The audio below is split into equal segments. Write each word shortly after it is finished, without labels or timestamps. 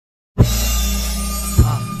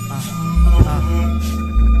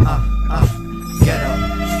Get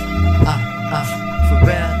up. For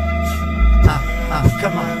real.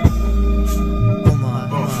 Come on.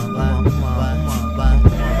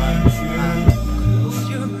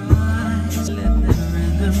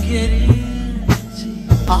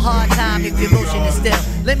 A hard time if your motion is still.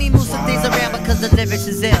 Let me move some things around because the lyrics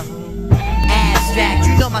is ill. Abstract,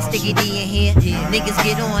 you know my sticky D in here. Niggas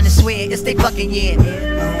get on and swear it's they fucking year.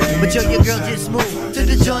 But yo, your girl just moved to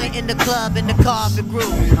the joint in the club in the carpet groove.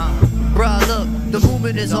 Bruh, look, the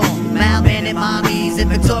movement is on. Malman and mommies and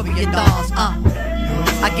Victoria dolls.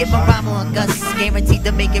 I give my rhyme on gusts, guaranteed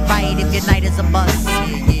to make it right if your night is a bust.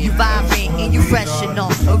 You vibrant and you fresh and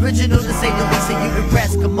all. Original to say the least, and you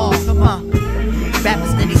impress. Come on.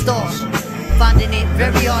 Rappers in these stores, finding it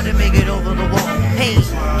very hard to make it over the wall. Hey,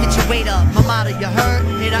 get your weight up, my motto you heard.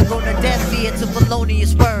 And I go to death here to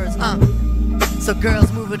felonious words. So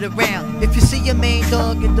girls move it around. If you see your main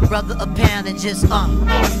dog, give the brother a pound and just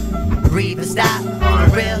breathe and stop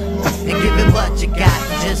for real and give it what you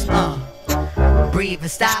got. Just breathe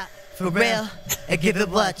and stop for real and give it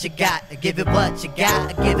what you got. Give it what you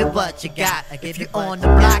got. Give it what you got. If you on the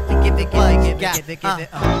block, then give it what you got. Give it.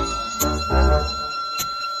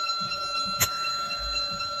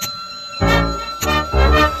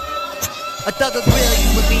 A thug will grill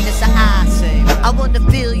you with Venus and I wanna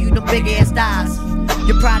feel you, them big ass thighs.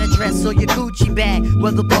 Your Prada dress or your Gucci bag,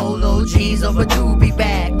 whether polo jeans or a doobie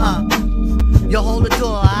bag. You hold the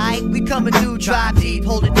door, alright? We coming through, drive deep,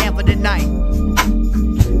 hold it down for the night.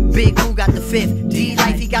 Big Who got the fifth,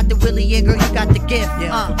 D-Life, he got the Willie, and girl, you got the gift.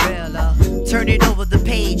 Turn it over the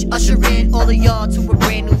page, usher in all of y'all to a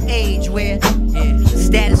brand new age where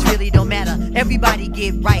status really don't matter. Everybody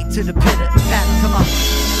get right to the pattern. Come on.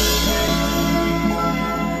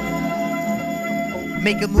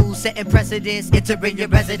 Make a move, setting precedence, entering your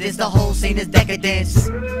residence. The whole scene is decadence,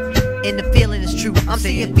 and the feeling is true. I'm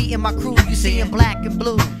seeing beat in my crew, you seeing black and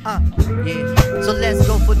blue. So let's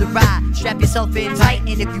go for the ride. Strap yourself in tight,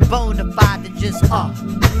 and if you bona fide, then just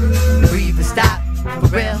breathe and stop for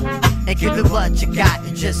real, and give it what you got.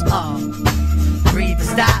 And just breathe and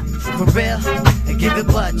stop for real, and give it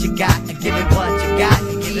what you got. And give it what you got.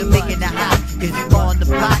 And keep making it hot. If you on the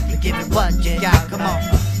block, and give it what you got. Come on.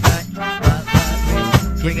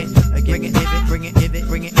 Bring it, bring it, bring it, bring it, bring it,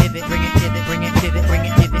 bring it, bring it, bring it, bring it, bring it, bring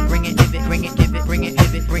it, bring it, bring it,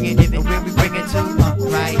 bring it, and where we bring it to?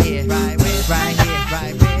 Right here, right here, right here,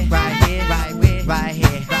 right here, right here, right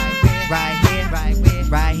here, right here, right here,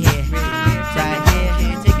 right here, right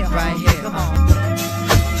here, take it right here. Come on.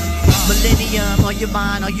 Millennium on your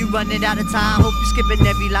mind, are you running out of time? Hope you skipping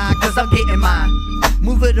every line, cause I'm getting mine.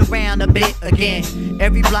 Move it around a bit again.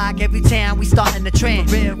 Every block, every town, we starting the trend.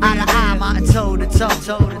 Eye to eye, mountain toe to toe.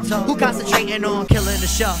 Who concentrating on killing the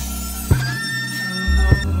show?